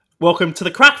Welcome to the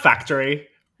Crack Factory,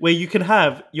 where you can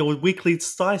have your weekly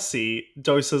spicy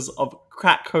doses of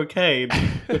crack cocaine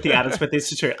with the Adam Smith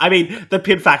Institute. I mean, the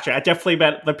Pin Factory. I definitely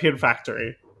meant the Pin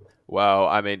Factory. Well,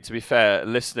 I mean, to be fair,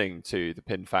 listening to the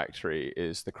Pin Factory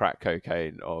is the crack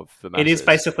cocaine of the It is masses.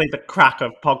 basically the crack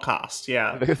of podcast,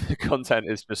 yeah. The content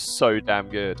is just so damn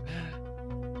good.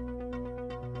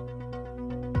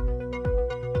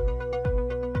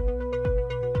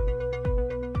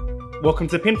 Welcome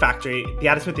to the Pin Factory, the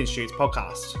Adam Smith Institute's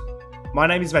podcast. My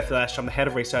name is Lesh. I'm the head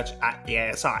of research at the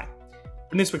ASI.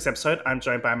 In this week's episode, I'm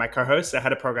joined by my co-host, the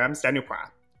head of programs, Daniel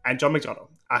Pryor, and John Macdonald,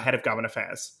 our head of government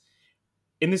affairs.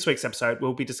 In this week's episode,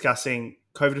 we'll be discussing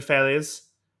COVID failures,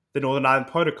 the Northern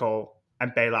Ireland Protocol,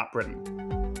 and Bailout Britain.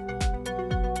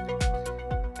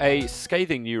 A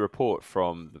scathing new report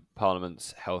from the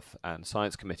Parliament's Health and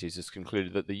Science Committees has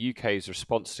concluded that the UK's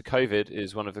response to COVID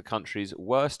is one of the country's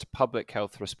worst public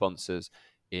health responses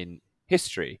in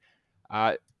history.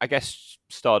 I guess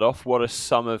start off, what are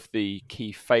some of the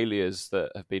key failures that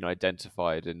have been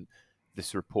identified in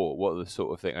this report? What are the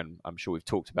sort of thing, and I'm sure we've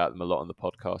talked about them a lot on the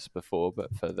podcast before,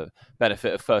 but for the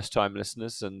benefit of first-time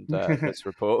listeners and this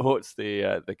report, what's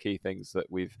the key things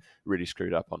that we've really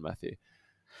screwed up on, Matthew?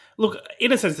 Look,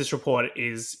 in a sense, this report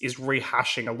is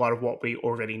rehashing a lot of what we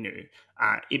already knew,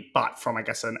 but from, I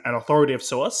guess, an authoritative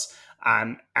source,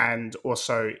 and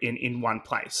also in one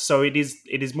place. So it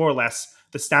is more or less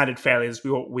the standard failures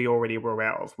we already were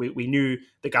aware of. We knew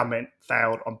the government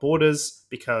failed on borders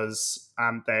because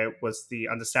there was the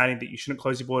understanding that you shouldn't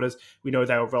close your borders. We know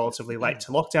they were relatively late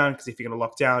to lockdown, because if you're going to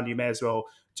lock down, you may as well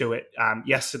do it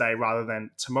yesterday rather than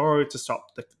tomorrow to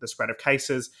stop the spread of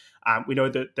cases. We know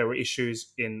that there were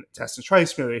issues in test and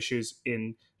trace. We know issues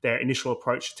in their initial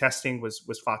approach to testing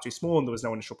was far too small, and there was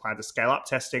no initial plan to scale up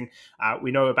testing.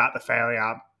 We know about the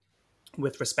failure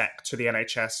with respect to the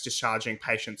NHS discharging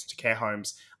patients to care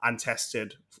homes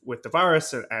untested with the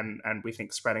virus, and we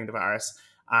think spreading the virus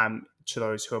to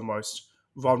those who are most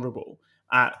vulnerable.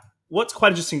 What's quite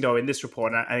interesting, though, in this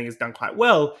report, and I think is done quite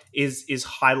well, is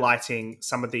highlighting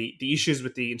some of the issues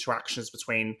with the interactions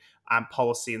between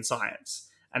policy and science.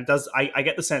 And I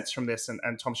get the sense from this,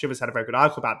 and Tom Shivers had a very good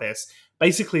article about this.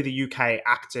 Basically, the UK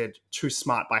acted too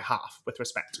smart by half with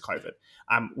respect to COVID.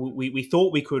 We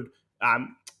thought we could,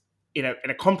 in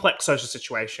a complex social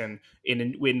situation,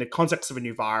 in the context of a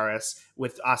new virus,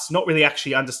 with us not really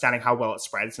actually understanding how well it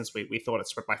spread, since we thought it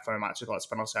spread by fomites, we thought it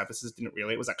spread on surfaces, didn't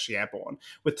really, it was actually airborne.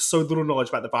 With so little knowledge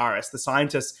about the virus, the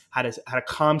scientists had a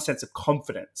calm sense of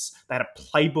confidence. They had a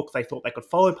playbook they thought they could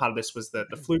follow. Part of this was the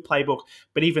flu playbook,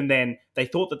 but even then, they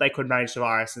thought that they could manage the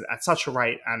virus at such a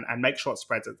rate and make sure it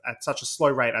spreads at such a slow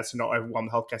rate as to not overwhelm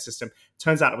the healthcare system.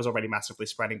 Turns out it was already massively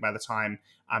spreading by the time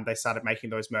they started making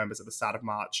those murmurs at the start of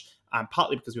March,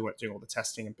 partly because we weren't doing all the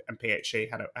testing, and PHE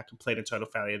had a complete and total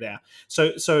failure there.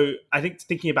 So I think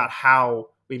thinking about how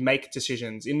we make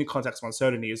decisions in the context of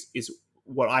uncertainty is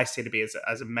what I see to be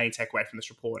as a main takeaway from this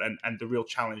report, and the real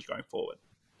challenge going forward.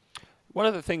 One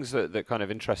of the things that kind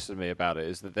of interested me about it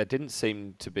is that there didn't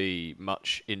seem to be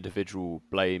much individual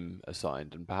blame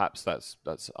assigned, and perhaps that's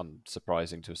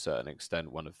unsurprising to a certain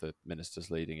extent. One of the ministers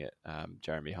leading it,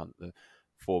 Jeremy Hunt, the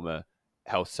former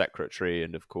health secretary,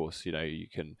 and of course, you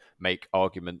can make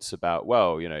arguments about,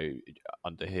 well,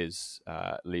 under his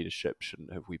leadership,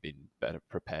 have we been better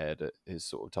prepared at his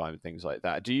sort of time, things like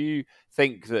that. Do you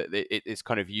think that it's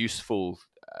kind of useful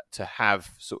to have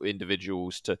sort of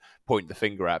individuals to point the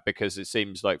finger at? Because it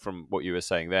seems like, from what you were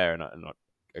saying there, and I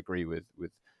agree with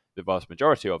the vast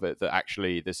majority of it, that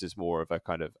actually this is more of a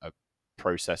kind of a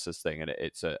processes thing, and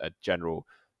it's a general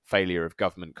failure of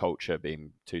government culture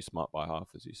being too smart by half,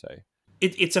 as you say.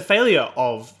 It's a failure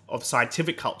of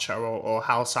scientific culture, or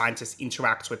how scientists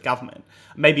interact with government,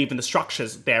 maybe even the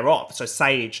structures thereof. So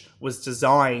SAGE was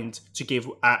designed to give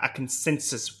a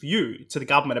consensus view to the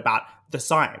government about the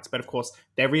science. But of course,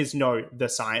 there is no the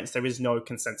science. There is no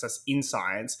consensus in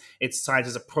science. It's science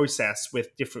as a process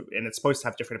with different, and it's supposed to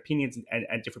have different opinions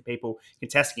and different people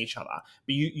contesting each other.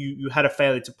 But you had a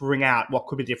failure to bring out what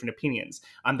could be different opinions.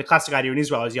 The classic idea in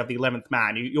Israel is you have the 11th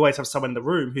man. You always have someone in the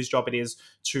room whose job it is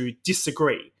to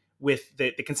disagree with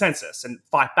the consensus and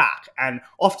fight back. And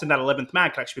often that 11th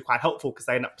man can actually be quite helpful, because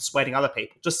they end up persuading other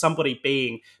people. Just somebody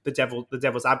being the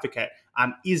devil's advocate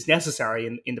is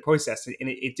necessary in the process. And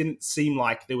it didn't seem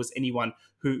like there was anyone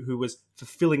who was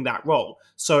fulfilling that role.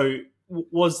 So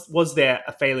was there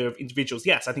a failure of individuals?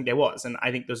 Yes, I think there was. And I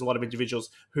think there's a lot of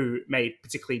individuals who made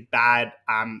particularly bad,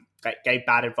 gave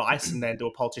bad advice, and then there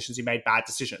were politicians who made bad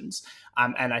decisions.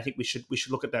 And I think we should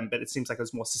look at them, but it seems like it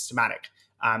was more systematic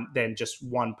than just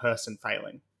one person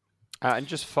failing. And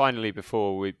just finally,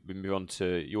 before we move on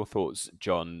to your thoughts,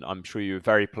 John, I'm sure you were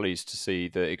very pleased to see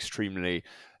the extremely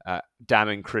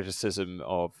damning criticism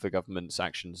of the government's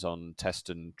actions on test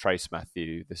and trace,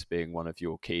 Matthew, this being one of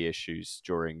your key issues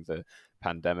during the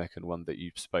pandemic and one that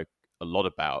you spoke a lot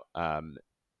about.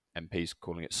 MPs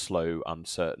calling it slow,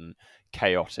 uncertain,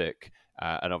 chaotic.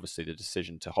 And obviously, the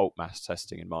decision to halt mass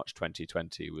testing in March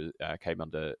 2020 came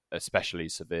under especially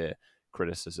severe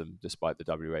criticism, despite the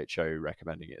WHO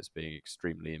recommending it as being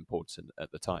extremely important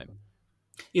at the time.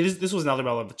 This was another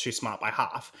element of too smart by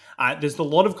half. There's a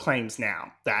lot of claims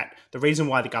now that the reason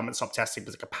why the government stopped testing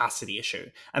was a capacity issue,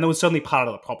 and that was certainly part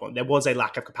of the problem. There was a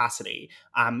lack of capacity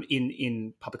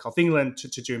in Public Health England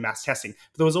to do mass testing,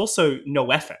 but there was also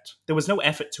no effort. There was no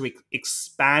effort to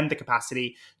expand the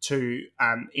capacity to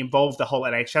involve the whole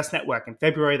NHS network in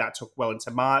February. That took well into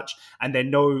March, and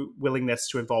then no willingness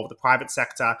to involve the private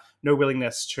sector, no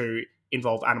willingness to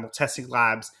involve animal testing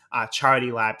labs,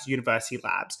 charity labs, university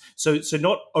labs. So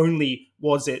not only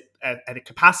was it a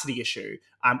capacity issue,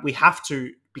 we have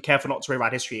to be careful not to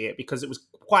rewrite history here, because it was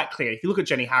quite clear. If you look at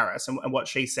Jenny Harris and what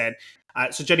she said,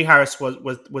 so Jenny Harris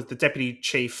was the deputy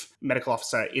chief medical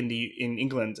officer in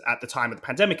England at the time of the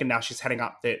pandemic, and now she's heading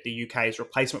up the UK's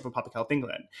replacement for Public Health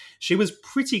England. She was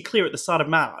pretty clear at the start of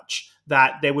March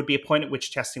that there would be a point at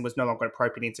which testing was no longer an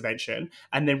appropriate intervention.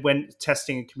 And then when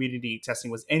testing and community testing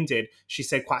was ended, she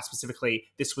said quite specifically,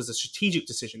 this was a strategic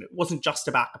decision. It wasn't just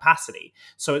about capacity.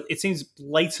 So it seems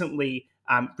blatantly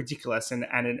ridiculous and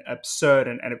an absurd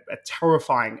and a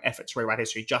terrifying effort to rewrite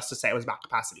history just to say it was about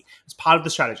capacity. It's part of the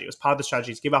strategy. It was part of the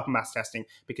strategy to give up on mass testing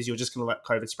because you were just going to let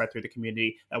COVID spread through the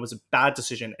community. That was a bad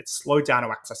decision. It slowed down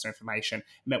our access to information. It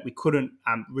meant we couldn't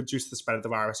reduce the spread of the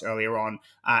virus earlier on,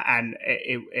 and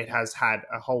it has had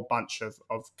a whole bunch of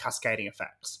cascading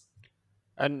effects.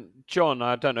 And John,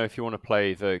 I don't know if you want to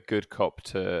play the good cop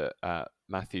to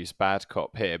Matthew's bad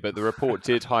cop here, but the report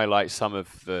did highlight some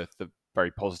of the very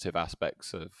positive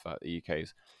aspects of the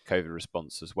UK's COVID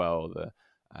response as well, the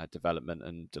development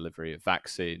and delivery of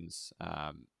vaccines,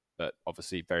 but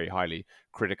obviously very highly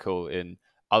critical in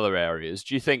other areas.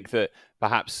 Do you think that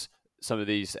perhaps some of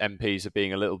these MPs are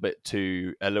being a little bit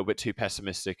too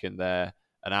pessimistic in their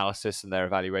analysis and their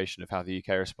evaluation of how the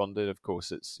UK responded? Of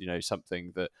course, it's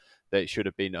something that there should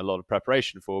have been a lot of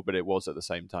preparation for, but it was at the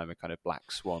same time a kind of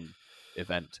black swan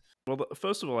event. Well,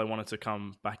 first of all, I wanted to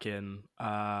come back in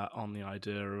on the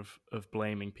idea of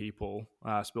blaming people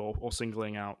or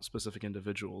singling out specific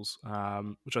individuals,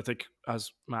 which I think,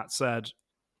 as Matt said,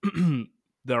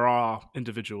 there are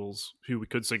individuals who we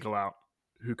could single out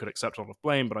who could accept a lot of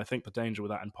blame, but I think the danger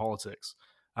with that in politics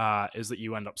is that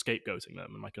you end up scapegoating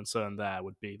them. And my concern there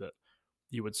would be that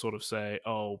you would sort of say,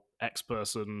 oh, X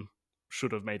person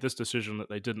should have made this decision that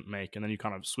they didn't make, and then you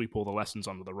kind of sweep all the lessons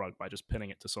under the rug by just pinning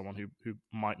it to someone who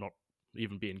might not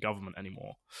even be in government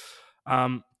anymore.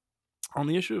 On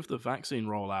the issue of the vaccine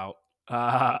rollout,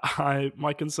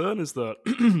 my concern is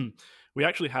that we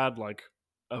actually had like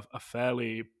a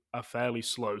fairly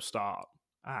slow start,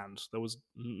 and there was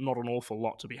not an awful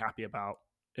lot to be happy about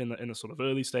in the sort of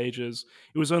early stages.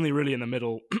 It was only really in the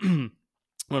middle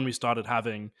when we started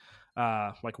having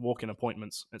like walk-in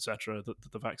appointments, etc., that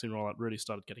the vaccine rollout really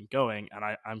started getting going.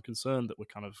 And I'm concerned that we're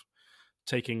kind of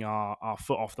taking our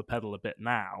foot off the pedal a bit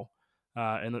now,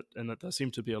 and that there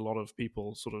seem to be a lot of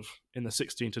people sort of in the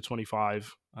 16 to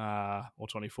 25 or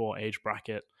 24 age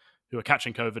bracket who are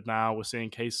catching COVID now. We're seeing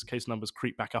case numbers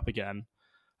creep back up again.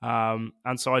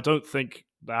 And so I don't think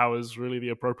now is really the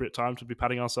appropriate time to be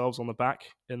patting ourselves on the back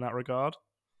in that regard.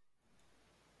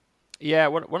 Yeah,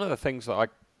 one of the things that I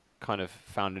kind of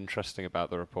found interesting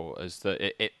about the report is that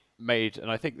it made,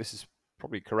 and I think this is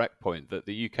probably a correct point, that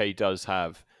the UK does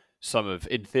have some of,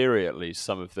 in theory at least,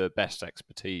 some of the best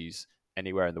expertise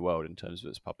anywhere in the world in terms of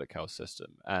its public health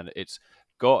system. And it's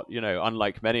got,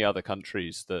 unlike many other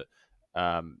countries that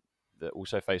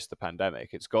also faced the pandemic,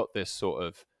 it's got this sort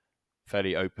of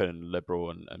fairly open, liberal,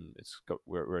 and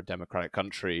we're a democratic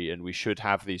country, and we should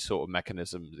have these sort of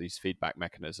mechanisms, these feedback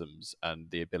mechanisms, and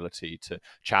the ability to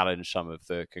challenge some of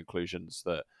the conclusions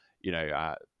that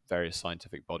various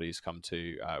scientific bodies come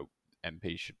to.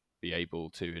 MPs should be able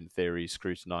to, in theory,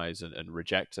 scrutinize and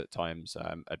reject at times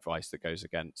advice that goes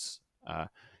against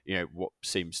what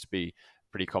seems to be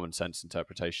pretty common sense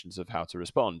interpretations of how to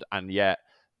respond, and yet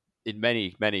in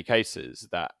many cases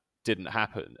that didn't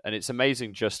happen. And it's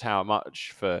amazing just how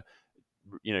much, for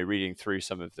reading through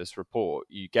some of this report,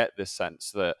 you get this sense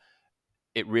that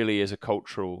it really is a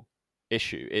cultural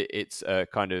issue. It's a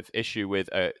kind of issue with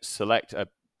a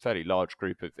fairly large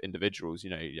group of individuals,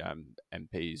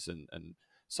 MPs and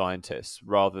scientists,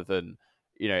 rather than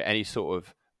any sort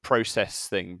of process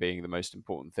thing being the most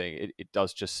important thing, it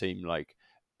does just seem like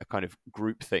a kind of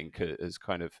groupthink has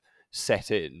kind of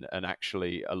set in, and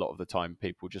actually a lot of the time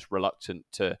people just reluctant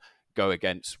to go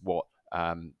against what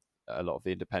a lot of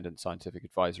the independent scientific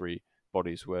advisory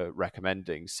bodies were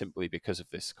recommending, simply because of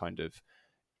this kind of,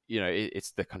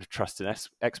 it's the kind of trust in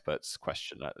experts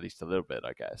question, at least a little bit,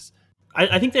 I guess.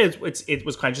 I think that it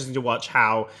was quite interesting to watch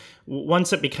how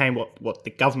once it became what the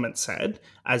government said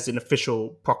as an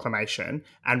official proclamation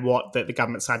and what the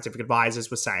government scientific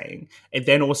advisors were saying, it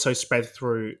then also spread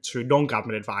through to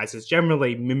non-government advisors,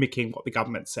 generally mimicking what the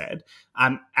government said,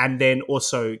 and then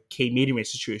also key media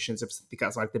institutions,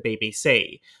 because like the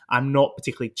BBC, not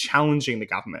particularly challenging the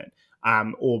government,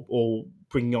 or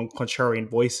bringing on contrarian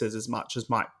voices as much as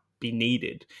might be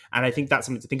needed. And I think that's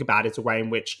something to think about. It's a way in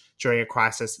which during a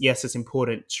crisis, yes, it's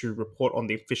important to report on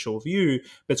the official view,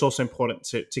 but it's also important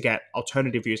to get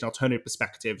alternative views and alternative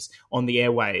perspectives on the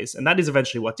airways. And that is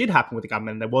eventually what did happen with the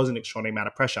government. There was an extraordinary amount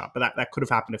of pressure, but that could have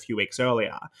happened a few weeks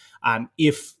earlier,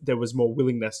 if there was more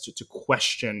willingness to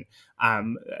question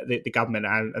the government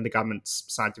and the government's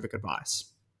scientific advice.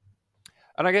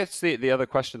 And I guess the other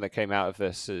question that came out of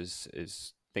this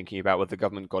is thinking about whether the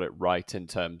government got it right in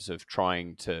terms of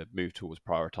trying to move towards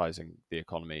prioritizing the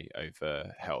economy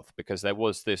over health, because there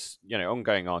was this,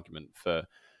 ongoing argument for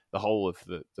the whole of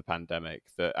the pandemic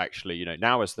that actually,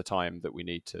 now is the time that we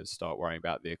need to start worrying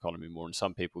about the economy more. And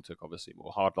some people took obviously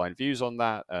more hardline views on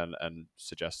that and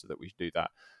suggested that we should do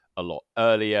that a lot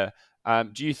earlier.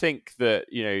 Do you think that,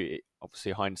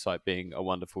 obviously hindsight being a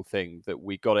wonderful thing, that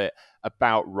we got it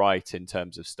about right in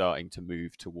terms of starting to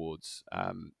move towards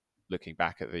looking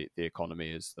back at the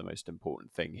economy as the most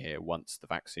important thing here once the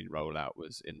vaccine rollout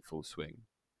was in full swing?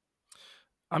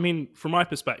 I mean, from my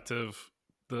perspective,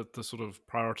 the sort of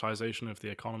prioritization of the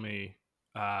economy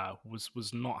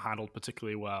was not handled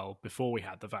particularly well before we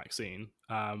had the vaccine,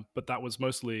 but that was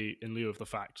mostly in lieu of the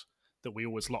fact that we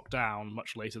always locked down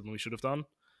much later than we should have done.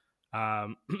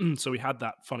 So we had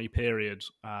that funny period,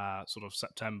 sort of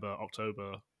September,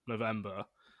 October, November,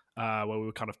 where we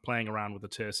were kind of playing around with the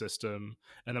tier system,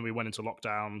 and then we went into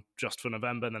lockdown just for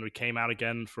November, and then we came out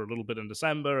again for a little bit in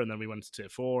December, and then we went to tier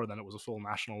 4, and then it was a full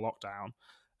national lockdown.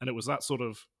 And it was that sort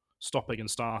of stopping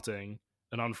and starting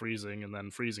and unfreezing and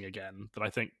then freezing again that I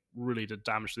think really did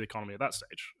damage to the economy at that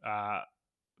stage.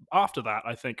 After that,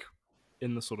 I think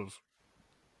in the sort of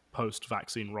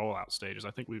post-vaccine rollout stages,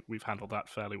 I think we've handled that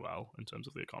fairly well in terms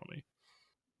of the economy.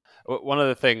 One of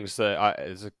the things that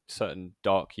is a certain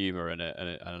dark humor in it,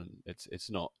 and it's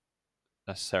not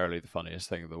necessarily the funniest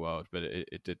thing in the world, but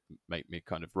it did make me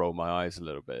kind of roll my eyes a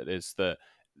little bit, is that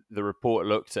the report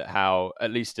looked at how,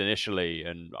 at least initially,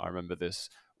 and I remember this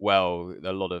well,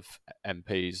 a lot of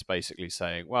MPs basically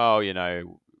saying, well,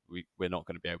 we're not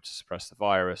going to be able to suppress the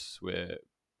virus. We're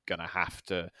going to have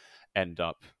to end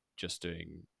up just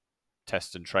doing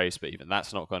test and trace, but even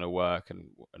that's not going to work,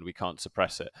 and we can't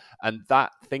suppress it. And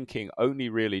that thinking only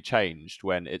really changed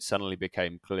when it suddenly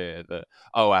became clear that,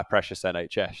 our precious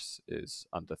NHS is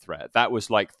under threat. That was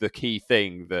like the key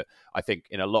thing that I think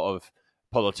in a lot of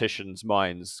politicians'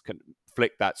 minds can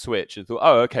flick that switch and thought,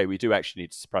 okay, we do actually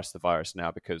need to suppress the virus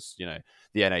now because,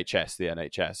 the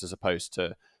NHS, as opposed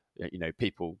to,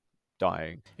 people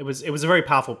dying. It was a very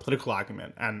powerful political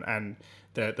argument, and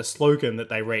the slogan that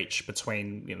they reached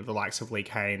between the likes of Lee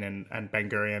Kane and Ben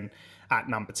Gurion at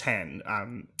number 10,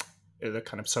 the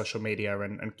kind of social media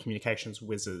and communications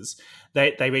whizzes,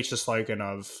 they reached the slogan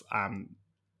of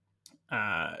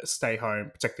stay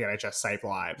home, protect the NHS, save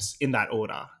lives, in that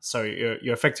order. So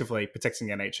you're effectively protecting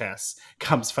the NHS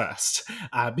comes first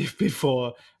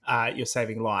before you're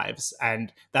saving lives.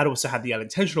 And that also had the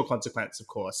unintentional consequence, of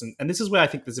course. And this is where I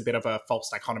think there's a bit of a false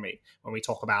dichotomy when we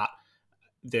talk about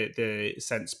the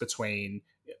sense between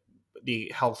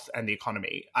the health and the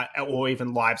economy, or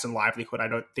even lives and livelihood. I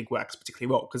don't think works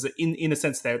particularly well, because in a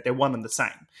sense they're one and the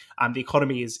same. The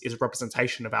economy is a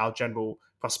representation of our general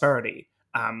prosperity,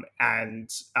 and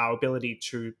our ability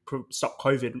to stop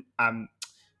COVID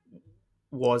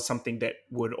was something that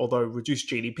would, although reduce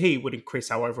GDP, would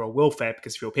increase our overall welfare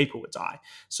because fewer people would die.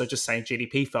 So just saying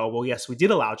GDP fell, well, yes, we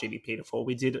did allow GDP to fall.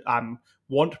 We did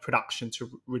want production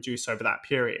to reduce over that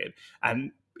period.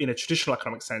 And in a traditional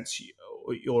economic sense,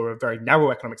 or a very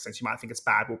narrow economic sense, you might think it's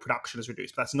bad. Well, production is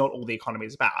reduced, but that's not all the economy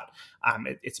is about.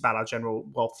 It's about our general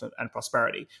wealth and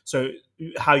prosperity. So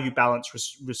how you balance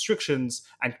restrictions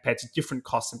and compared to different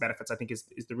costs and benefits, I think is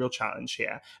the real challenge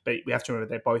here. But we have to remember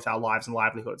they're both our lives and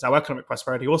livelihoods. Our economic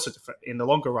prosperity also, in the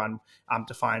longer run,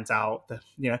 defines how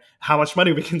much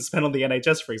money we can spend on the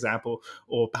NHS, for example,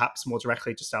 or perhaps more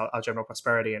directly just our general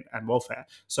prosperity and welfare.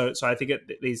 So I think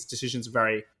these decisions are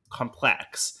very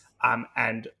complex.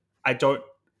 And I don't.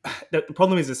 The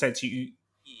problem is, in a sense, you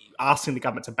asking the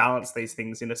government to balance these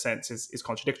things in a sense is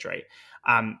contradictory.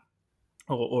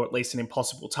 Or at least an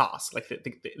impossible task. Like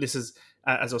this is,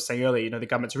 as I was saying earlier, the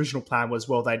government's original plan was,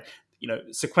 well, they'd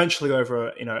sequentially over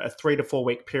a 3 to 4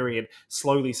 week period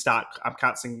slowly start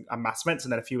cancelling mass events,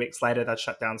 and then a few weeks later they'd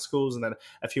shut down schools, and then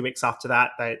a few weeks after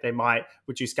that they might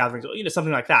reduce gatherings, or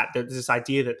something like that. There's this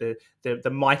idea that the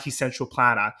mighty central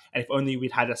planner, and if only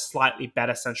we'd had a slightly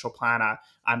better central planner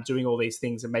doing all these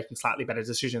things and making slightly better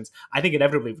decisions, I think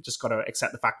inevitably we've just got to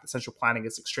accept the fact that central planning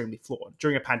is extremely flawed.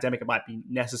 During a pandemic, it might be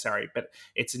necessary, but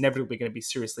it's inevitably going to be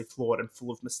seriously flawed and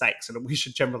full of mistakes, and we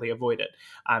should generally avoid it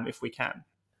if we can.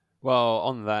 Well,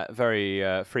 on that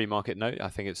very free market note, I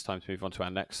think it's time to move on to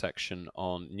our next section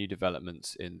on new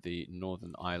developments in the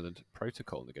Northern Ireland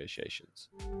Protocol negotiations.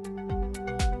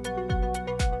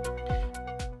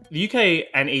 The UK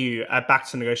and EU are back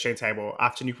to the negotiating table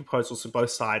after new proposals from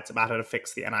both sides about how to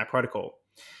fix the NI protocol.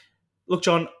 Look,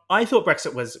 John, I thought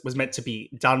Brexit was meant to be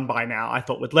done by now. I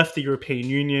thought we'd left the European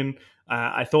Union.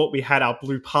 I thought we had our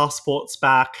blue passports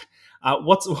back.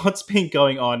 What's been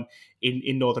going on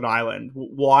in Northern Ireland?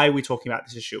 Why are we talking about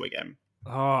this issue again?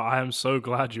 Oh, I am so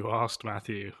glad you asked,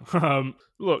 Matthew.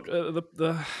 Look,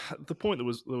 the point that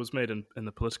was made in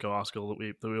the Politico article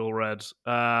that we all read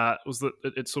was that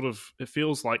it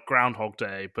feels like Groundhog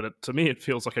Day, but to me it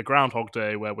feels like a Groundhog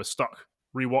Day where we're stuck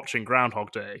rewatching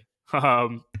Groundhog Day. I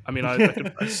mean, I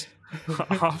confess,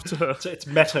 after it's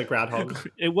meta Groundhog.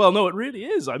 Well, no, it really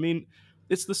is. I mean,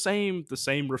 it's the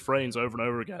same refrains over and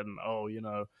over again. Oh,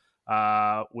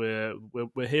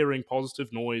 we're hearing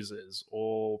positive noises,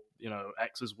 or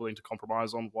X is willing to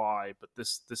compromise on Y, but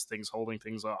this thing's holding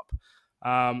things up.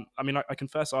 I mean, I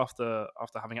confess after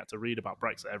having had to read about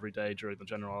Brexit every day during the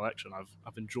general election,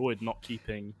 I've enjoyed not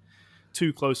keeping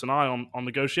too close an eye on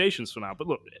negotiations for now. But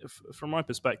look, from my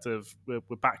perspective, we're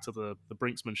back to the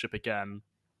brinksmanship again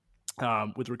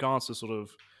with regards to sort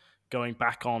of going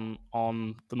back on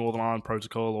the Northern Ireland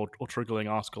Protocol or triggering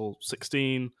Article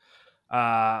 16.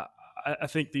 I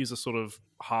think these are sort of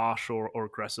harsh or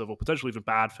aggressive or potentially even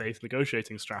bad faith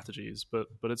negotiating strategies, but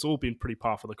it's all been pretty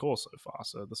par for the course so far.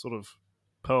 So the sort of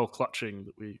pearl clutching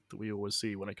that we always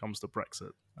see when it comes to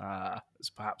Brexit is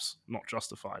perhaps not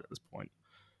justified at this point.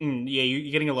 Yeah,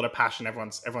 you're getting a lot of passion.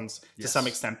 Everyone's to some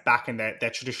extent back in their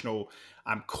traditional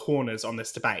corners on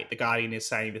this debate. The Guardian is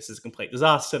saying this is a complete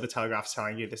disaster. The Telegraph's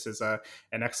telling you this is an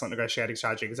excellent negotiating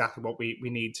strategy, exactly what we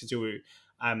need to do,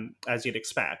 as you'd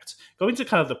expect. Going to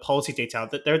kind of the policy detail,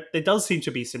 that there does seem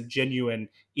to be some genuine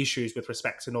issues with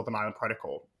respect to Northern Ireland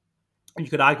Protocol. And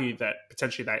you could argue that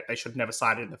potentially they should have never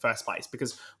signed it in the first place,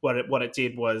 because what it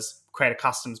did was create a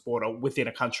customs border within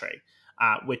a country,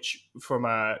 which from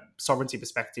a sovereignty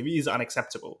perspective is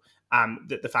unacceptable.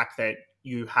 The fact that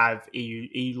you have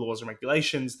EU laws and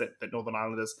regulations that Northern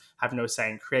Irelanders have no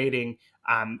say in creating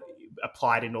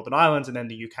applied in Northern Ireland, and then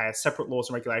the UK has separate laws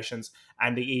and regulations,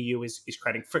 and the EU is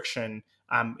creating friction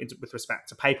with respect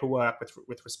to paperwork,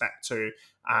 with respect to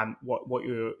what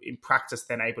you're in practice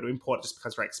then able to import, just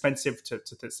because it's very expensive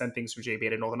to send things from GB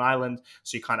to Northern Ireland,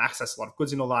 so you can't access a lot of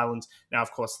goods in Northern Ireland. Now,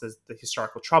 of course, there's the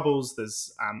historical troubles,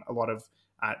 there's a lot of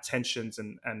tensions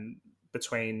and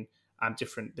between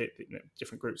different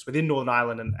groups within Northern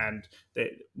Ireland, and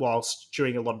whilst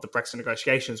during a lot of the Brexit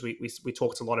negotiations, we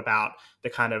talked a lot about the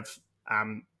kind of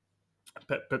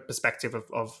perspective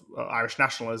of Irish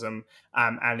nationalism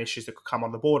and issues that could come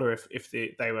on the border if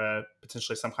they were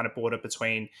potentially some kind of border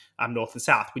between North and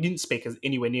South. We didn't speak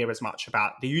anywhere near as much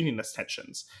about the unionist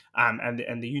tensions and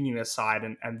the unionist side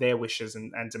and their wishes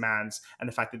and demands, and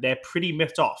the fact that they're pretty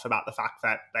miffed off about the fact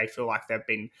that they feel like they've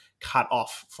been cut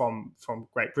off from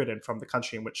Great Britain, from the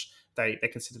country in which they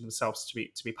consider themselves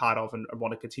to be part of and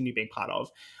want to continue being part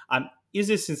of. Is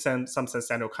this in some sense,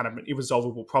 Daniel, kind of an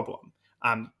irresolvable problem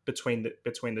between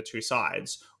the two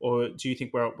sides, or do you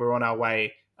think we're on our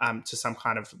way to some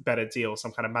kind of better deal,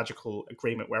 some kind of magical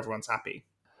agreement where everyone's happy?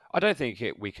 I don't think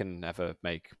we can ever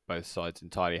make both sides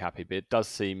entirely happy, but it does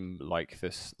seem like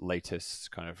this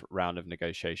latest kind of round of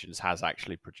negotiations has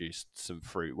actually produced some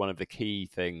fruit. One of the key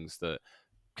things that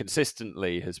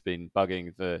consistently has been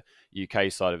bugging the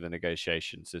UK side of the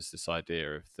negotiations is this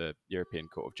idea of the European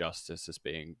Court of Justice as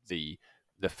being the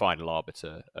final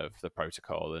arbiter of the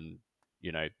protocol, and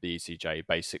the ECJ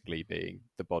basically being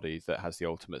the body that has the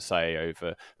ultimate say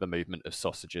over the movement of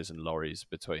sausages and lorries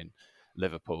between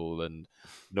Liverpool and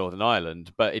Northern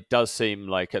Ireland. But it does seem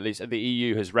like at least the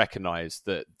EU has recognised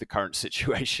that the current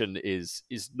situation is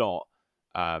not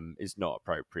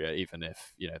appropriate, even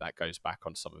if that goes back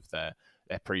on some of their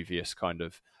previous kind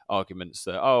of arguments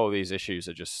that these issues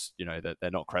are just that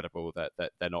they're not credible, that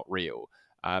they're not real.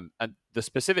 And the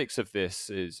specifics of this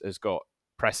has got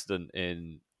precedent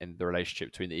in the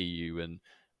relationship between the EU and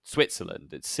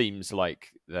Switzerland. It seems like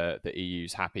the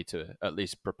EU's happy to at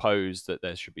least propose that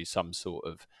there should be some sort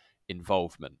of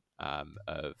involvement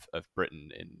of Britain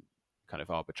in kind of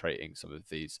arbitrating some of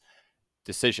these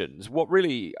decisions. What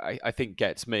really I think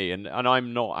gets me, and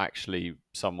I'm not actually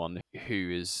someone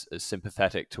who is as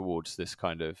sympathetic towards this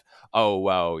kind of, oh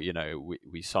well,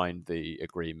 we signed the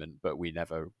agreement, but we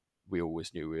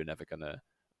always knew we were never going to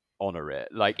honor it.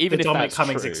 Like, The even if Dominic that's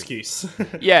Cummings true, excuse.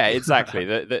 yeah, exactly.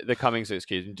 The Cummings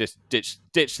excuse, and just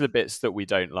ditch the bits that we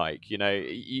don't like.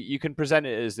 You can present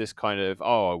it as this kind of,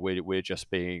 oh, we're just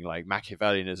being like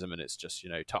Machiavellianism, and it's just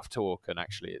tough talk, and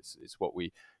actually it's what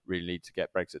we really need to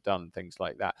get Brexit done, and things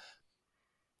like that.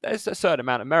 There's a certain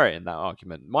amount of merit in that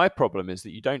argument. My problem is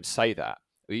that you don't say that.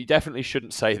 You definitely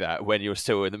shouldn't say that when you're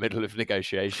still in the middle of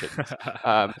negotiations.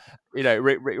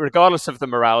 Regardless of the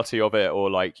morality of it,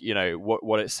 or like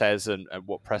what it says and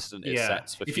what precedent it Yeah.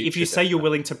 sets for If you future say you're different.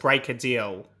 willing to break a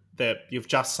deal that you've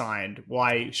just signed,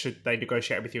 why should they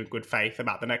negotiate with you in good faith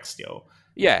about the next deal?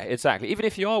 Yeah, exactly. Even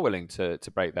if you are willing to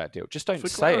break that deal, just don't For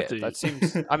say clarity. it. That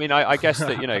seems. I mean, I guess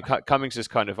that Cummings is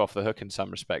kind of off the hook in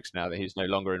some respects now that he's no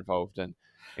longer involved in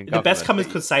The best government. Cummings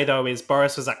could say, though, is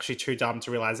Boris was actually too dumb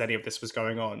to realize any of this was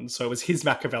going on. So it was his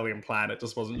Machiavellian plan. It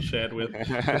just wasn't shared with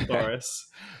Boris,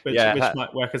 which Yeah,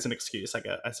 might work as an excuse,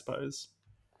 I suppose.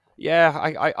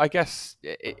 yeah. I guess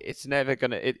it's never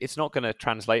gonna. It's not gonna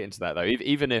translate into that though.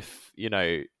 Even if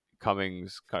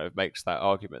Cummings kind of makes that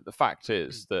argument, the fact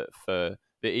is that for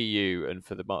the EU and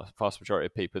for the vast majority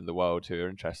of people in the world who are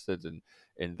interested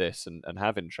in this and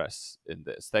have interests in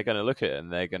this, they're going to look at it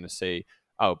and they're going to see,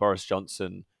 oh, Boris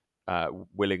Johnson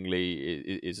willingly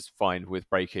is fine with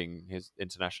breaking his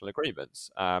international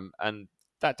agreements, and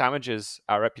that damages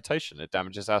our reputation. It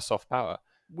damages our soft power.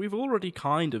 We've already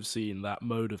kind of seen that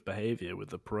mode of behaviour with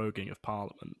the proroguing of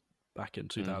Parliament back in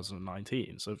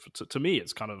 2019. So to me,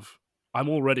 it's kind of, I'm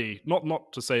already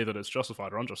not to say that it's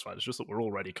justified or unjustified. It's just that we're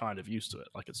already kind of used to it.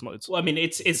 Like it's not. It's Well, I mean,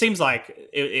 it seems like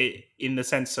in the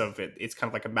sense of it's kind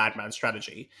of like a madman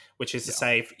strategy, which is to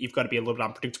say you've got to be a little bit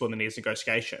unpredictable in these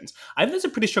negotiations. I think there's a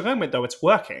pretty strong argument, though, it's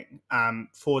working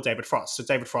for David Frost. So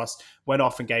David Frost went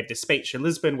off and gave this speech in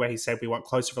Lisbon where he said we want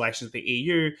closer relations with the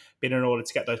EU, but in order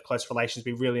to get those close relations,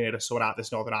 we really need to sort out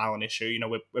this Northern Ireland issue.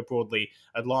 We're broadly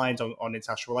aligned on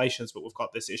international relations, but we've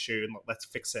got this issue and let's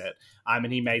fix it.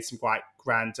 And he made some quite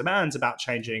grand demands about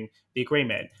changing the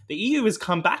agreement. The EU has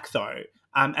come back, though.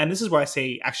 And this is where I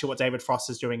see actually what David Frost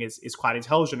is doing is quite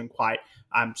intelligent and quite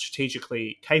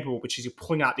strategically capable, which is you're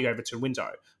pulling out the Overton window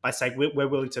by saying we're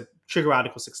willing to trigger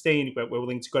Article 16, we're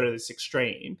willing to go to this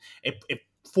extreme. It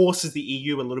forces the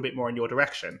EU a little bit more in your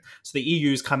direction. So the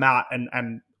EU's come out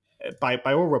and by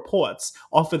all reports,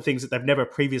 offered things that they've never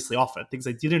previously offered, things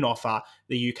they didn't offer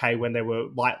the UK when they were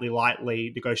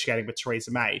lightly negotiating with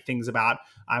Theresa May, things about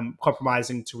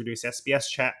compromising to reduce SBS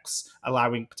checks,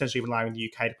 potentially even allowing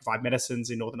the UK to provide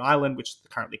medicines in Northern Ireland, which they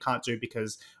currently can't do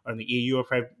because only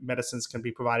EU-approved medicines can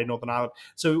be provided in Northern Ireland.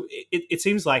 So it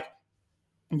seems like,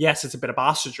 yes, it's a bit of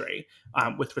bastardry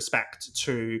with respect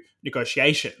to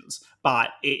negotiations, but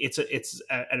it's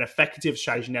an effective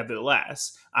strategy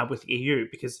nevertheless with the EU,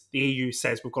 because the EU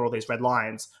says we've got all these red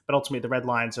lines, but ultimately the red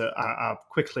lines are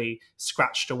quickly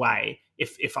scratched away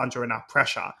if under enough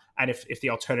pressure and if the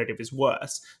alternative is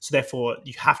worse. So therefore,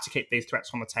 you have to keep these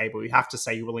threats on the table. You have to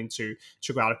say you're willing to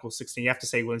trigger Article 16. You have to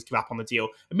say you're willing to give up on the deal.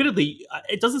 Admittedly,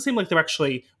 it doesn't seem like they're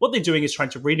actually, what they're doing is trying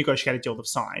to renegotiate a deal they've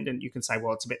signed, and you can say,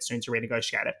 well, it's a bit soon to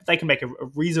renegotiate it, but they can make a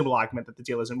reasonable argument that the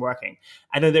deal isn't working.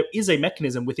 And then there is a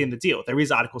mechanism within the deal. There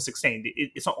is Article 16.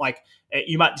 It's not like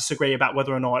you might disagree about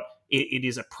whether or not it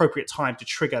is appropriate time to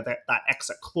trigger that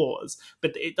exit clause,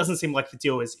 but it doesn't seem like the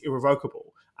deal is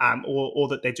irrevocable, or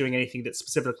that they're doing anything that's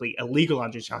specifically illegal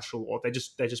under international law. They're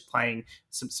just playing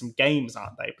some games,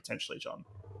 aren't they, potentially, John?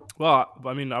 Well,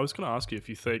 I mean, I was going to ask you if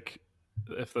you think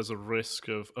if there's a risk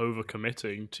of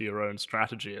overcommitting to your own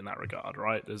strategy in that regard,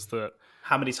 right? Is that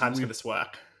how many times can this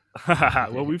work?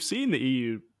 Well, we've seen the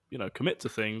EU, commit to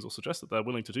things or suggest that they're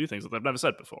willing to do things that they've never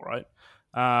said before, right?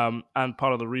 And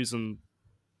part of the reason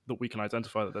that we can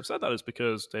identify that they've said that is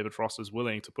because David Frost is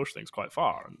willing to push things quite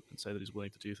far and say that he's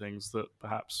willing to do things that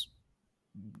perhaps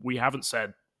we haven't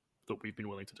said that we've been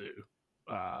willing to do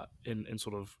in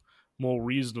sort of more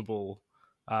reasonable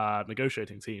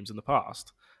negotiating teams in the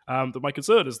past. But my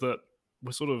concern is that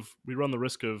we run the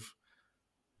risk of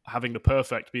having the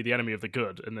perfect be the enemy of the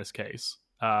good in this case.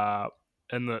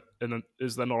 And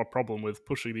is there not a problem with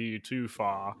pushing the EU too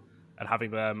far and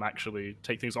having them actually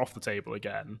take things off the table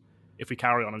again if we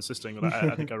carry on insisting that.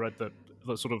 I think I read that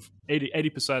the sort of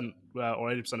 80% or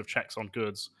 80% of checks on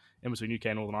goods in between UK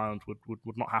and Northern Ireland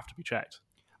would not have to be checked.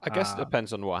 I guess it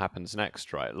depends on what happens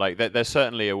next, right? Like, there's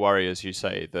certainly a worry, as you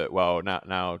say, that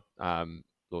now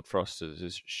Lord Frost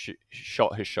has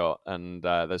shot his shot, and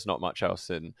there's not much else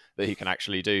that he can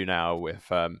actually do now. If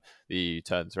the EU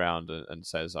turns around and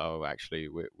says, "Oh, actually,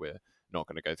 we're not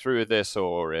going to go through with this,"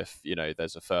 or if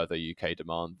there's a further UK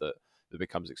demand that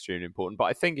becomes extremely important. But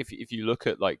I think if you look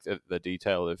at like the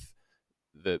detail of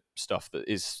the stuff that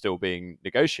is still being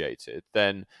negotiated,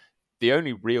 then the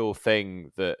only real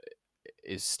thing that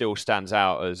still stands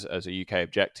out as a UK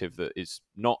objective that is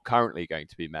not currently going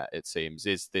to be met, it seems,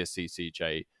 is this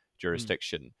ECJ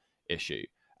jurisdiction issue.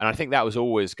 And I think that was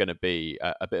always going to be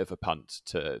a bit of a punt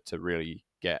to really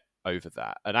get over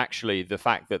that. And actually, the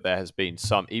fact that there has been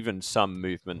some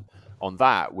movement on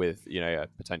that with a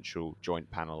potential joint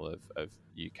panel of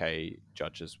UK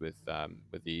judges with the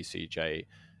ECJ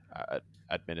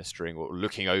administering or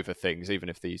looking over things, even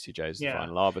if the ECJ is the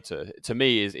final arbiter, to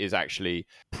me is actually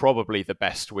probably the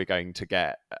best we're going to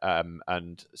get.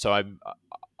 And so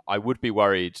I would be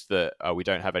worried that we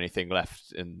don't have anything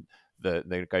left in the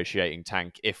negotiating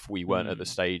tank if we weren't at the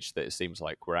stage that it seems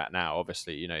like we're at now.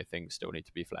 Obviously, things still need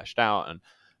to be fleshed out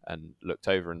and looked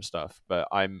over and stuff. But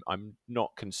I'm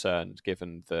not concerned,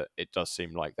 given that it does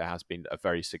seem like there has been a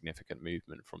very significant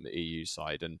movement from the EU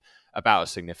side, and about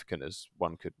as significant as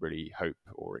one could really hope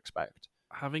or expect.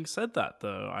 Having said that,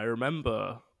 though, I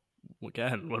remember,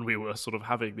 again, when we were sort of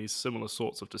having these similar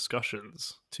sorts of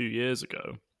discussions 2 years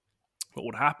ago, what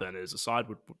would happen is a side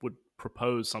would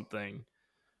propose something,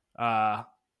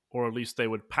 or at least they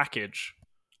would package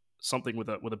something with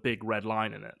a big red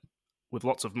line in it, with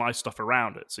lots of nice stuff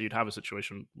around it. So you'd have a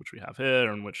situation which we have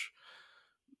here, in which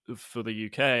for the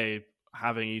UK,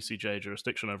 having ECJ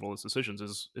jurisdiction over all its decisions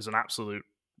is an absolute,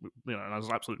 an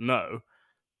absolute no.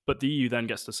 But the EU then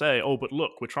gets to say, oh, but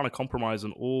look, we're trying to compromise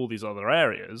in all these other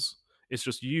areas. It's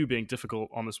just you being difficult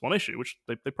on this one issue, which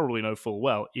they probably know full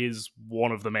well is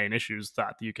one of the main issues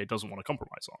that the UK doesn't want to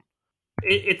compromise on.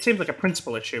 It seems like a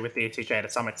principal issue with the ECJ to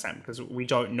some extent, because we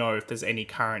don't know if there's any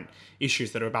current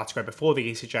issues that are about to go before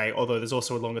the ECJ, although there's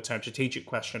also a longer-term strategic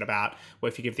question about,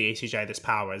 well, if you give the ECJ this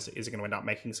power, is it going to end up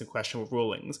making some questionable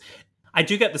rulings? I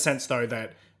do get the sense, though,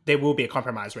 that there will be a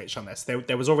compromise reached on this.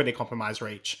 There was already a compromise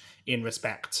reached in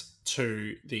respect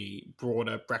to the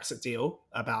broader Brexit deal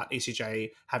about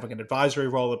ECJ having an advisory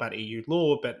role about EU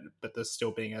law, but there's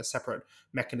still being a separate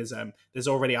mechanism. There's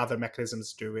already other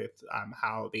mechanisms to do with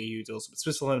how the EU deals with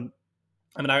Switzerland.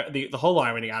 I mean, the whole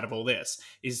irony out of all this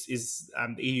is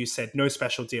the EU said no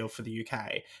special deal for the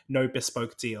UK, no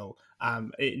bespoke deal,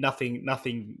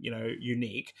 nothing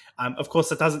unique. Of course,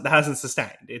 that hasn't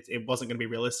sustained. It wasn't going to be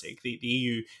realistic. The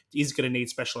EU is going to need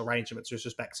special arrangements with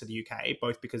respect to the UK,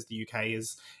 both because the UK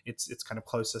is its kind of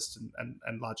closest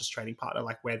and largest trading partner,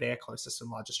 like we're their closest and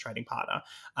largest trading partner,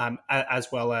 as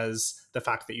well as the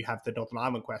fact that you have the Northern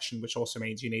Ireland question, which also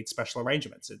means you need special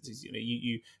arrangements. It's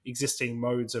you existing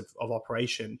modes of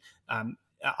operation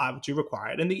do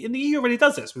require it. And the EU already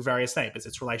does this with various neighbours.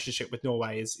 Its relationship with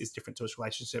Norway is different to its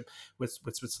relationship with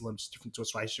Switzerland, it's different to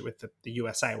its relationship with the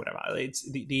USA, whatever. It's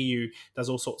the EU does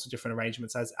all sorts of different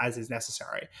arrangements as is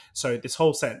necessary. So this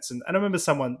whole sense, and I remember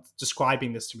someone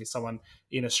describing this to me, someone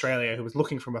in Australia who was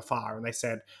looking from afar, and they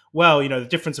said, well, the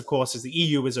difference, of course, is the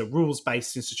EU is a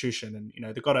rules-based institution,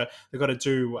 and they've got to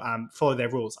do follow their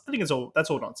rules. I think that's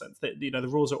all nonsense. The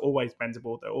rules are always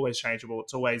bendable, they're always changeable,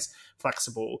 it's always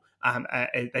flexible.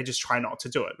 They just try not to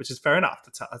do it, which is fair enough.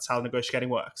 That's how negotiating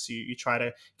works. You try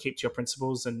to keep to your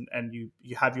principles, and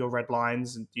you have your red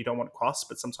lines, and you don't want to cross.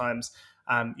 But sometimes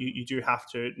you do have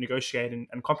to negotiate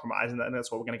and compromise, and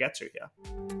that's what we're going to get to here.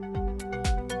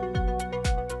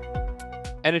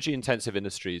 Energy-intensive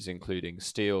industries, including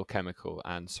steel, chemical,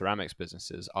 and ceramics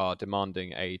businesses, are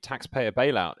demanding a taxpayer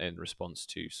bailout in response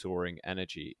to soaring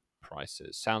energy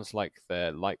prices. Sounds like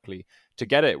they're likely to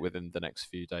get it within the next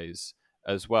few days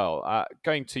as well.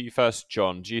 Going to you first,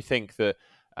 John, do you think that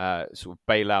sort of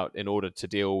bailout in order to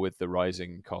deal with the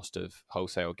rising cost of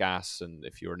wholesale gas, and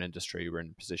if you're an industry, you're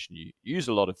in a position you use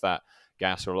a lot of that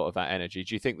gas or a lot of that energy,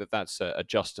 do you think that that's a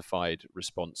justified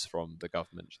response from the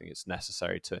government? Do you think it's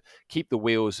necessary to keep the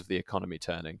wheels of the economy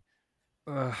turning?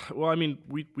 Well, I mean,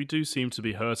 we do seem to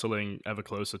be hurtling ever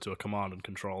closer to a command and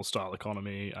control style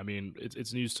economy. I mean,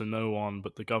 it's news to no one,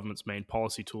 but the government's main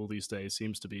policy tool these days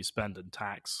seems to be spend and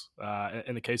tax.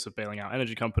 In the case of bailing out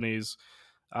energy companies,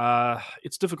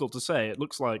 it's difficult to say. It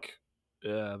looks like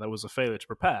there was a failure to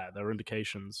prepare. There are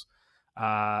indications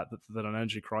that an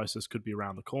energy crisis could be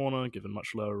around the corner, given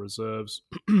much lower reserves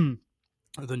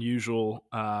than usual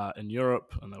in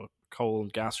Europe, and there were coal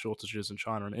and gas shortages in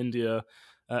China and India.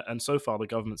 And so far, the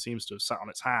government seems to have sat on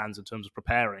its hands in terms of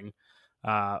preparing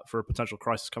for a potential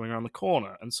crisis coming around the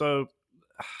corner. And so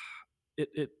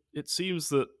it seems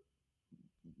that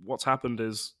what's happened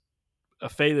is a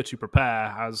failure to prepare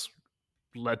has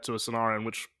led to a scenario in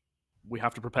which we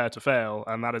have to prepare to fail,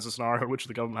 and that is a scenario in which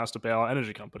the government has to bail out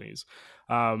energy companies.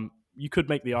 You could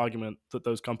make the argument that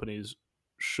those companies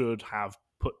should have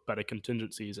put better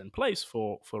contingencies in place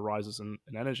for rises in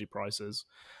energy prices,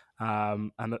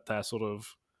 and that their sort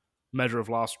of measure of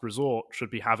last resort should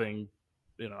be having,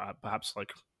 perhaps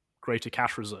like greater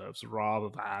cash reserves rather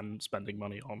than spending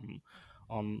money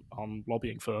on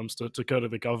lobbying firms to go to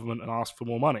the government and ask for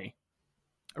more money.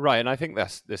 Right, and I think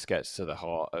this gets to the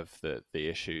heart of the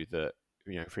issue that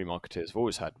free marketeers have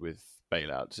always had with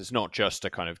bailouts. It's not just a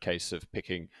kind of case of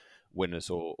picking winners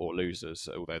or losers,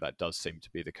 although that does seem to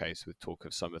be the case with talk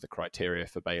of some of the criteria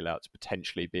for bailouts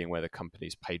potentially being whether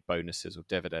companies paid bonuses or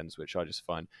dividends, which I just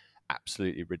find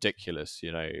absolutely ridiculous.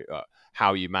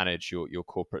 How you manage your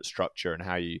corporate structure and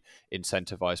how you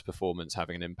incentivize performance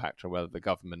having an impact on whether the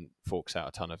government forks out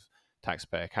a ton of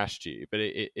taxpayer cash to you. But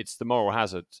it's the moral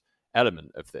hazard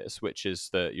element of this, which is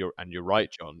that you're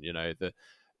right, John. The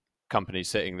company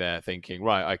sitting there thinking,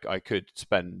 right, I could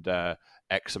spend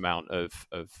X amount of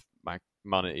my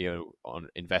money on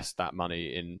invest that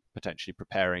money in potentially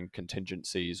preparing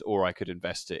contingencies, or I could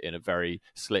invest it in a very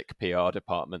slick PR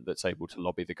department that's able to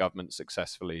lobby the government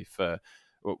successfully for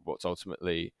what's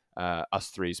ultimately us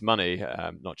three's money,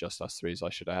 not just us three's, I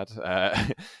should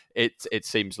add. It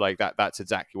seems like that's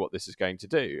exactly what this is going to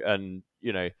do, and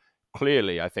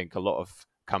clearly, I think a lot of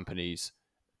companies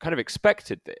kind of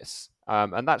expected this,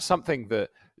 and that's something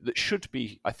that should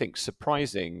be, I think,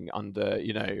 surprising under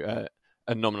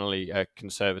a nominally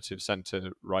conservative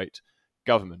centre-right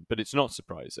government. But it's not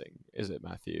surprising, is it,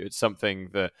 Matthew? It's something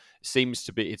that seems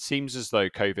to be. It seems as though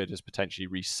COVID has potentially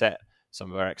reset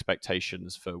some of our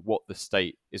expectations for what the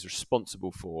state is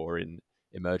responsible for in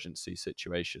emergency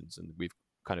situations, and we've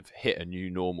kind of hit a new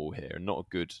normal here, and not a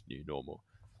good new normal.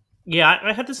 Yeah,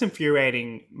 I had this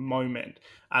infuriating moment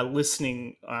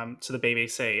listening to the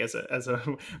BBC, as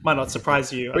a might not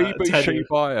surprise you. BBC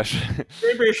bias.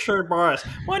 BBC bias.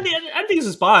 Well, I don't think this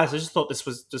was bias. I just thought this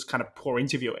was just kind of poor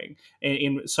interviewing.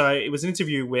 So it was an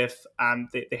interview with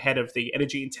the head of the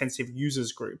Energy Intensive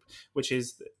Users Group, which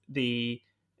is the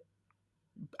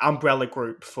umbrella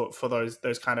group for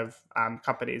those kind of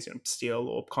companies, steel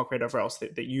or concrete, whatever else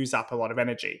that use up a lot of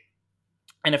energy.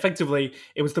 And effectively,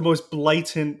 it was the most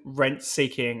blatant rent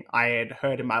seeking I had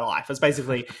heard in my life. It was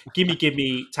basically, give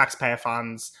me taxpayer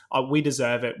funds. We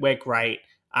deserve it. We're great.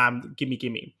 Give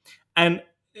me. And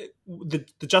the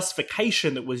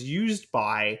justification that was used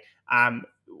by,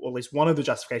 or at least one of the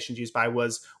justifications used by,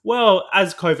 was, well,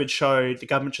 as COVID showed, the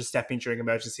government should step in during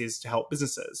emergencies to help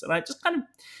businesses. And I just kind of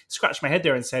scratched my head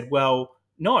there and said, well,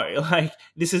 no,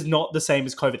 this is not the same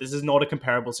as COVID. This is not a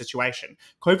comparable situation.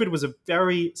 COVID was a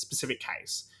very specific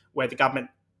case where the government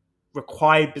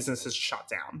required businesses to shut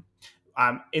down.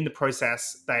 In the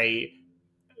process, they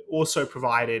also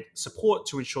provided support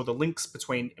to ensure the links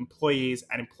between employees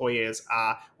and employers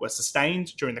were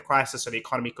sustained during the crisis so the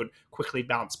economy could quickly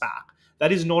bounce back.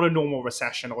 That is not a normal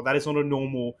recession, or that is not a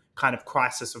normal kind of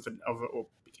crisis of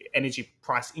energy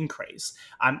price increase.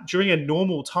 During a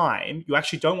normal time, you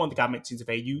actually don't want the government to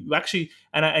intervene. You actually,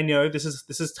 and this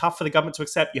is tough for the government to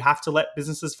accept. You have to let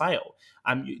businesses fail.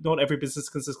 Not every business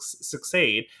can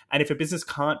succeed, and if a business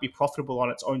can't be profitable on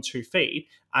its own 2 feet,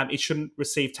 it shouldn't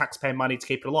receive taxpayer money to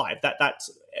keep it alive. That's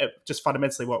just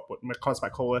fundamentally what economists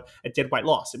might call a dead weight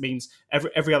loss. It means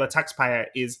every other taxpayer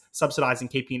is subsidizing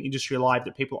keeping an industry alive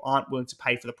that people aren't willing to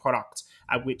pay for the product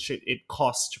at which it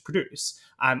costs to produce.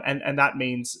 And that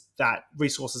means that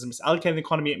resources are misallocated in the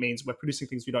economy. It means we're producing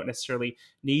things we don't necessarily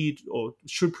need or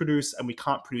should produce, and we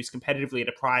can't produce competitively at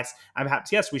a price. And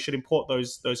perhaps, yes, we should import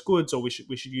those goods, or we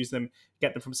should use them,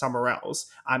 get them from somewhere else,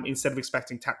 instead of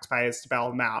expecting taxpayers to bail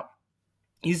them out.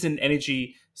 Is an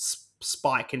energy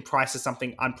spike in prices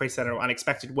something unprecedented or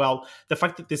unexpected? Well, the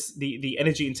fact that the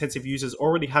energy intensive users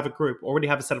already have a group, already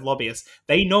have a set of lobbyists,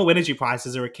 they know energy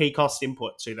prices are a key cost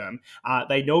input to them.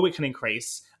 They know it can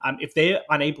increase. If they're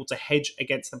unable to hedge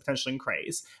against the potential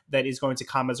increase that is going to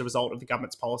come as a result of the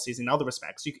government's policies in other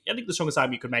respects, I think the strongest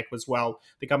argument you could make was, well,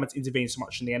 the government's intervened so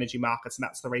much in the energy markets, and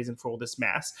that's the reason for all this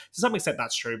mess. To some extent,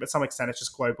 that's true, but to some extent, it's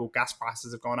just global gas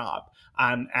prices have gone up,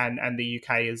 and the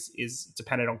UK is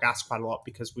dependent on gas quite a lot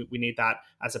because we need that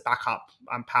as a backup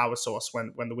power source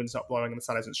when the wind's not blowing and the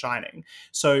sun isn't shining.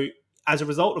 So as a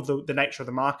result of the nature of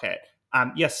the market,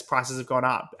 yes, prices have gone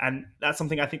up. And that's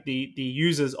something I think the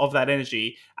users of that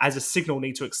energy as a signal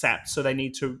need to accept. So they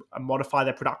need to modify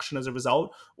their production as a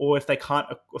result. Or if they can't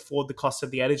afford the cost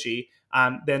of the energy,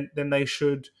 then they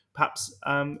should perhaps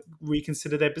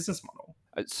reconsider their business model.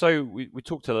 So we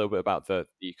talked a little bit about the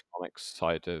economics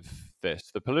side of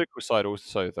this. The political side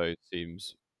also, though,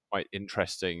 seems quite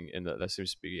interesting in that there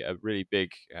seems to be a really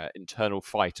big internal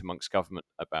fight amongst government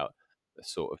about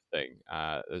this sort of thing.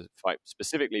 There's a fight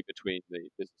specifically between the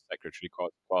Business Secretary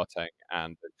Kwarteng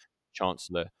and the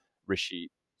Chancellor Rishi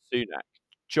Sunak.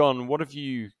 John, what have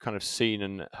you kind of seen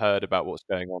and heard about what's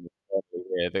going on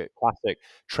here? The classic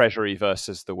Treasury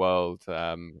versus the world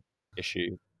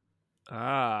issue.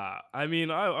 I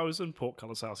mean, I was in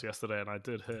Portcullis House yesterday, and I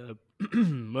did hear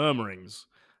murmurings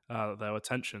that there were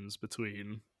tensions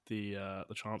between the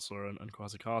Chancellor and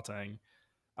Kwasi Kwarteng.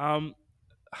 Um,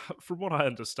 from what I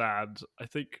understand, I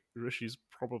think Rishi's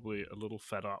probably a little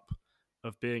fed up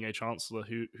of being a Chancellor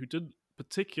who didn't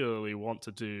particularly want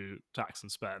to do tax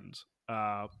and spend,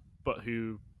 but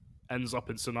who ends up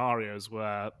in scenarios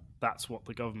where that's what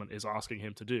the government is asking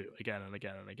him to do again and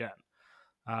again and again.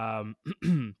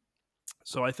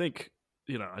 So I think,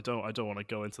 I don't want to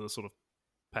go into the sort of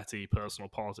petty personal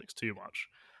politics too much,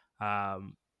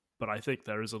 but I think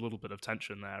there is a little bit of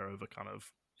tension there over kind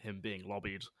of him being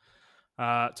lobbied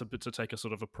to take a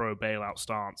sort of a pro bailout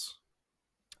stance.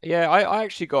 Yeah, I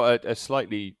actually got a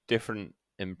slightly different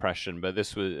impression, but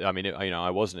this was, I mean,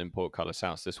 I wasn't in Portcullis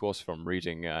House. This was from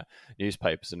reading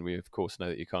newspapers, and we of course know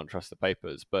that you can't trust the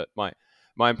papers. But my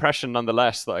impression,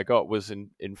 nonetheless, that I got was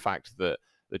in fact that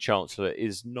the Chancellor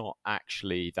is not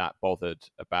actually that bothered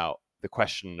about the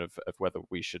question of whether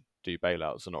we should do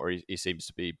bailouts or not. Or he seems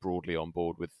to be broadly on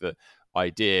board with the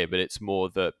idea, but it's more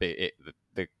that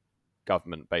the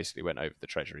government basically went over the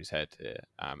Treasury's head here,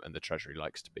 and the Treasury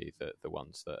likes to be the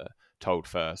ones that are told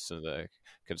first and that are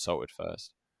consulted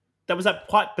first. There was that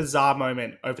quite bizarre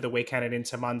moment over the weekend and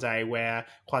into Monday where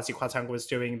Kwasi Kwarteng was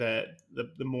doing the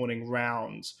morning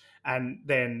rounds, and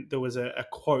then there was a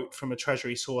quote from a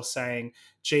Treasury source saying,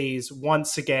 geez,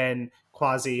 once again,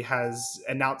 Kwasi has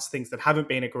announced things that haven't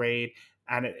been agreed.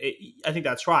 And I think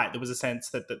that's right. There was a sense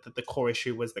that the core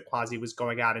issue was that Kwasi was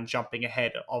going out and jumping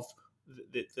ahead of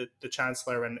the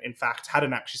Chancellor, and in fact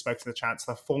hadn't actually spoken to the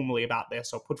Chancellor formally about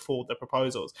this or put forward the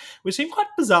proposals, which seemed quite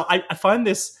bizarre. I find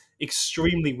this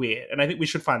extremely weird, and I think we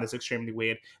should find this extremely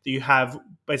weird, that you have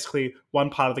basically one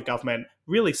part of the government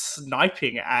really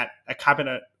sniping at a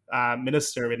cabinet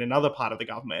minister in another part of the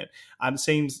government.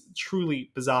 Seems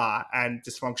truly bizarre and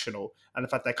dysfunctional, and the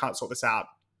fact they can't sort this out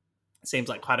seems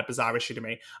like quite a bizarre issue to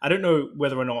me. I don't know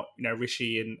whether or not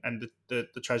Rishi and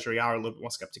the Treasury are a little bit more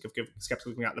skeptical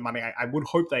about the money. I would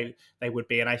hope they would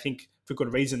be, and I think for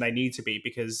good reason they need to be,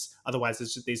 because otherwise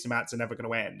these demands are never going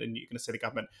to end, and you're going to see the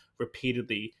government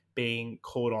repeatedly being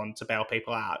called on to bail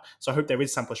people out. So I hope there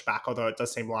is some pushback, although it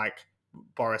does seem like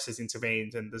Boris has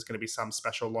intervened and there's going to be some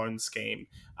special loan scheme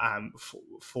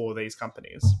for these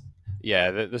companies.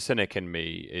 Yeah, the cynic in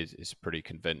me is pretty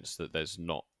convinced that there's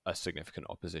not a significant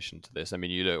opposition to this. I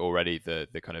mean, you look already the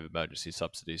kind of emergency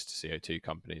subsidies to CO2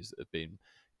 companies that have been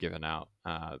given out.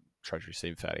 Treasury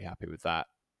seem fairly happy with that.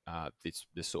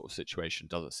 This sort of situation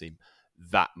doesn't seem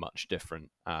that much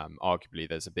different. Arguably,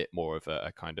 there's a bit more of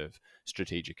a kind of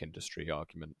strategic industry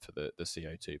argument for the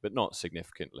CO2, but not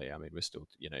significantly. I mean, we're still,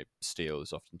 steel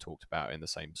is often talked about in the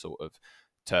same sort of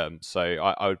terms. So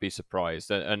I would be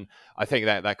surprised. And I think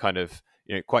that kind of,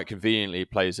 quite conveniently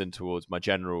plays in towards my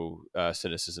general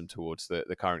cynicism towards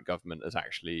the current government as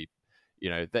actually,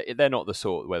 they're not the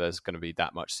sort where there's going to be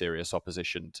that much serious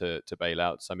opposition to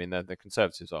bailouts. I mean, they're the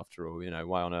Conservatives after all.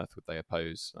 Why on earth would they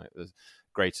oppose the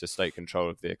greater state control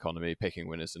of the economy, picking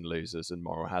winners and losers and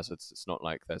moral hazards? It's not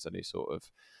like there's any sort of,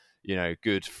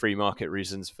 good free market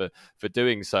reasons for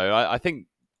doing so. I think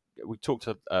we talked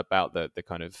about the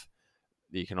kind of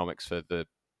the economics for the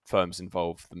firms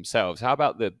involved themselves. How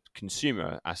about the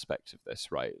consumer aspect of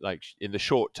this, right? Like in the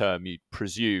short term, you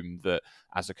presume that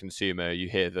as a consumer, you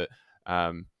hear that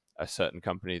a certain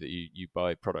company that you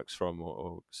buy products from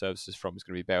or services from is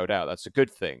going to be bailed out. That's a good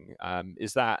thing.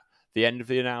 Is that the end of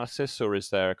the analysis, or is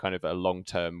there a kind of a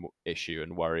long-term issue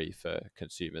and worry for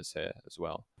consumers here as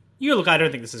well? Look, I don't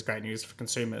think this is great news for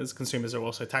consumers. Consumers are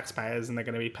also taxpayers, and they're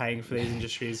going to be paying for these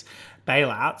industries'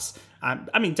 bailouts.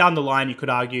 I mean, down the line, you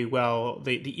could argue, well,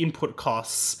 the input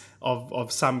costs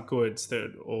of some goods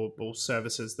or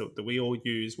services that we all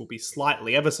use will be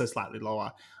ever so slightly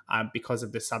lower because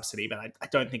of this subsidy. But I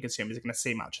don't think consumers are going to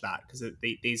see much of that, because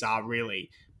these are really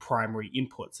primary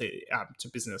inputs to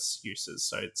business uses.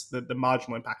 So it's the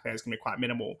marginal impact there is going to be quite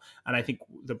minimal. And I think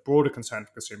the broader concern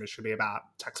for consumers should be about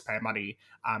taxpayer money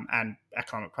and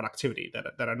economic productivity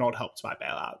that are not helped by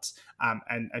bailouts,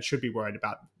 and should be worried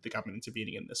about the government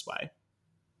intervening in this way.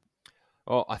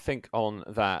 Well, I think on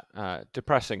that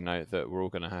depressing note that we're all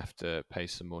going to have to pay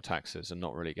some more taxes and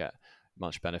not really get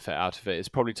much benefit out of it, it's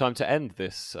probably time to end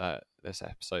this this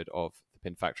episode of the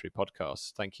Pin Factory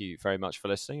podcast. Thank you very much for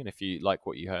listening, and if you like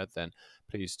what you heard, then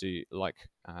please do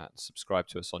subscribe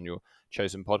to us on your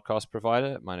chosen podcast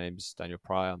provider. My name is Daniel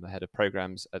Pryor. I'm the head of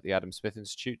programs at the Adam Smith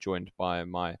Institute, joined by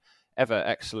my ever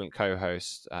excellent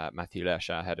co-host Matthew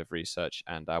Lesh, our head of research,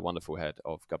 and our wonderful head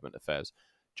of government affairs,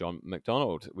 John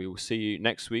Macdonald. We will see you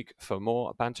next week for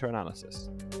more banter analysis.